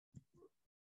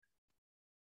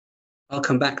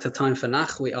Welcome back to Time for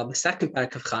Nach. We are the second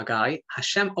Perek of Chagai.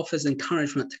 Hashem offers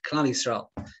encouragement to Klal Yisrael.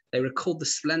 They recalled the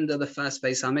splendor of the first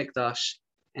Beis HaMikdash,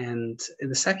 and in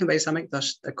the second Beis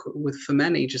HaMikdash, for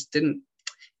many,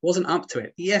 wasn't up to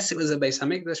it. Yes, it was a Beis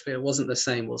HaMikdash, but it wasn't the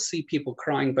same. We'll see people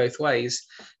crying both ways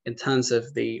in terms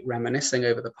of the reminiscing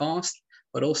over the past,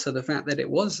 but also the fact that it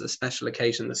was a special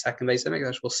occasion, the second Beis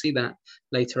HaMikdash. We'll see that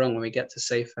later on when we get to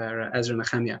Sefer Ezra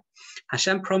Nehemiah.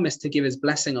 Hashem promised to give his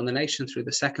blessing on the nation through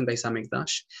the second Beis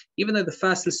HaMikdash, even though the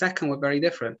first and second were very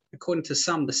different. According to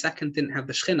some, the second didn't have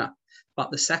the Shechina,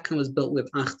 but the second was built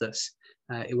with Achdus.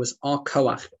 It was our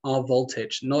koach, our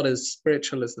voltage, not as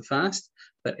spiritual as the first,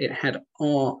 but it had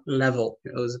our level.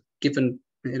 It was given,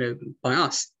 by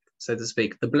us, so to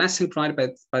speak. The blessing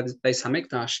provided by the Beis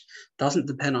HaMikdash doesn't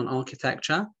depend on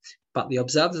architecture, but the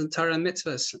observance of Torah and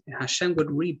mitzvahs. Hashem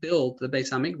would rebuild the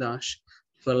Beis HaMikdash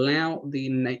to allow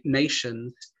the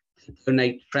nations to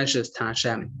donate treasures to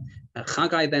Hashem.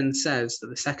 Chagai then says that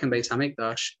the second Beis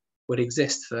HaMikdash would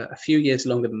exist for a few years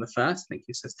longer than the first. I think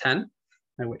he says 10.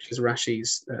 Which is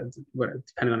Rashi's,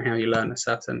 depending on how you learn a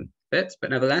certain bit,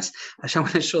 but nevertheless, Hashem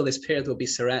will ensure this period will be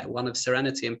one of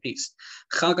serenity and peace.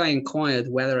 Chagai inquired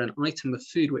whether an item of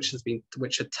food which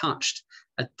had touched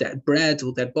a dead bread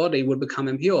or dead body would become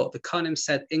impure. The Kohanim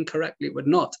said incorrectly it would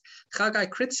not. Chagai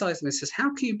criticized him and says,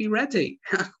 "How can you be ready?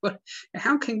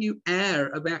 How can you err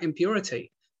about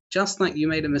impurity? Just like you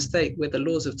made a mistake with the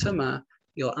laws of Tumah,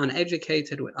 you're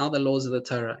uneducated with other laws of the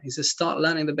Torah." He says, start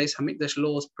learning the Beis HaMikdash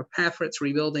laws, prepare for its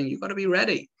rebuilding. You've got to be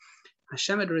ready.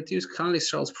 Hashem had reduced Klal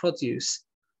Yisrael's produce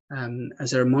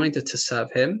as a reminder to serve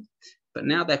him, but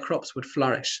now their crops would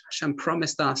flourish. Hashem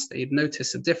promised us that he'd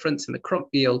notice a difference in the crop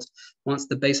yield once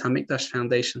the Beis HaMikdash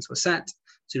foundations were set.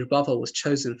 Zerubbabel was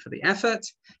chosen for the effort,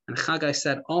 and Chagai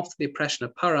said after the oppression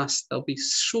of Paras, there'll be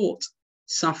short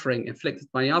suffering inflicted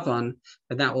by Yavan,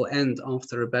 but that will end after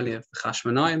the rebellion of the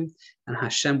Chashmonaim, and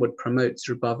Hashem would promote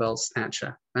Zerubbabel's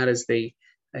stature. That is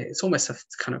it's almost a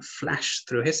kind of flash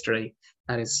through history.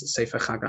 That is Sefer Chagai.